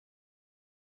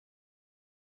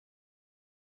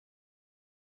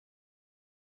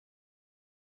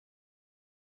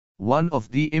One of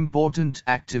the important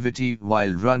activity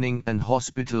while running an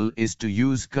hospital is to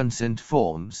use consent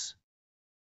forms.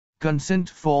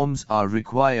 Consent forms are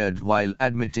required while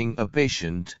admitting a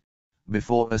patient,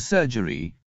 before a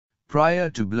surgery,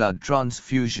 prior to blood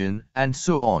transfusion, and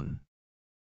so on.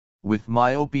 With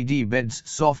MyOPD Beds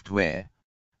software,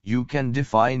 you can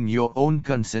define your own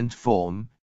consent form,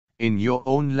 in your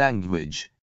own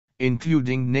language,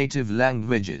 including native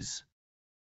languages.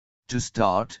 To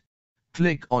start,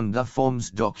 click on the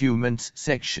Forms Documents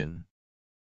section.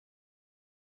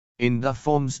 In the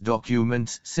Forms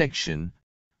Documents section,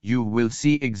 you will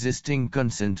see existing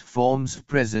consent forms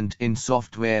present in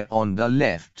software on the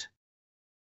left.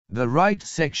 The right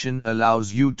section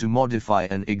allows you to modify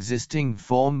an existing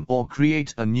form or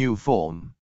create a new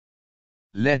form.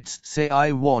 Let's say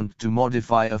I want to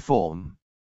modify a form.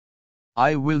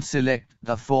 I will select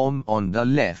the form on the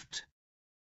left.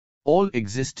 All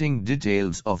existing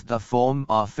details of the form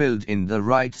are filled in the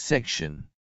right section.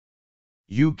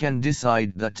 You can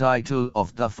decide the title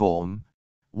of the form,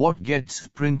 what gets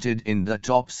printed in the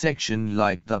top section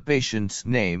like the patient's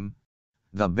name,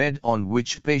 the bed on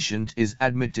which patient is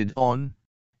admitted on,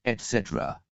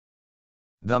 etc.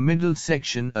 The middle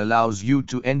section allows you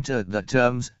to enter the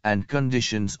terms and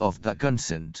conditions of the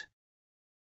consent.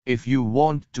 If you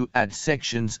want to add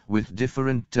sections with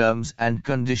different terms and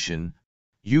condition,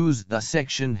 use the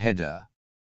section header.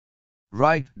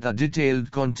 Write the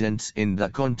detailed contents in the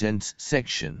Contents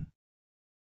section.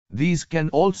 These can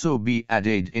also be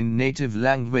added in native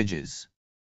languages.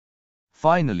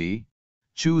 Finally,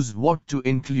 choose what to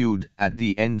include at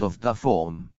the end of the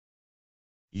form.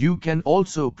 You can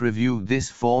also preview this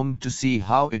form to see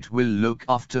how it will look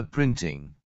after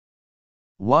printing.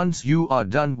 Once you are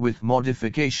done with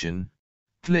modification,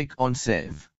 click on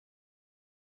Save.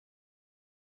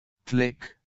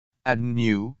 Click Add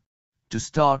New to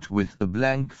start with a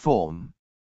blank form.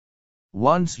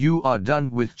 Once you are done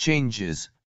with changes,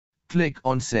 click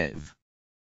on Save.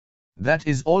 That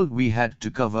is all we had to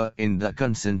cover in the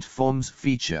Consent Forms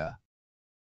feature.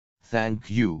 Thank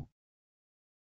you.